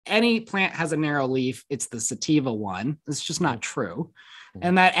any plant has a narrow leaf, it's the sativa one. It's just not true.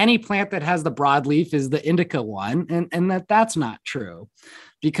 And that any plant that has the broadleaf is the indica one. And that's not true,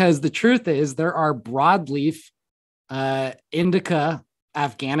 because the truth is there are broadleaf indica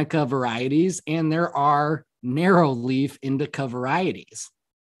afghanica varieties, and there are narrow leaf indica varieties.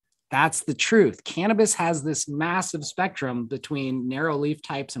 That's the truth. Cannabis has this massive spectrum between narrow leaf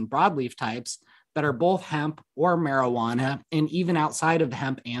types and broadleaf types that are both hemp or marijuana, and even outside of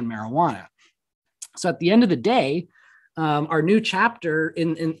hemp and marijuana. So at the end of the day, our new chapter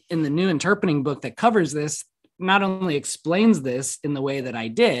in the new interpreting book that covers this not only explains this in the way that I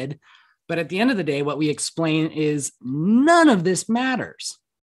did, but at the end of the day, what we explain is none of this matters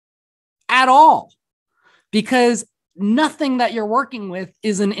at all, because nothing that you're working with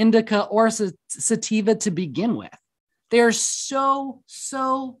is an indica or sativa to begin with. They're so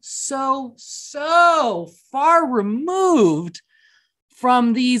far removed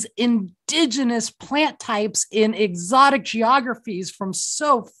from these indigenous plant types in exotic geographies from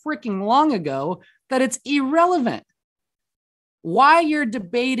so freaking long ago that it's irrelevant. Why you're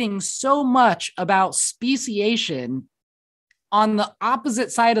debating so much about speciation on the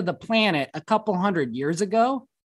opposite side of the planet a couple hundred years ago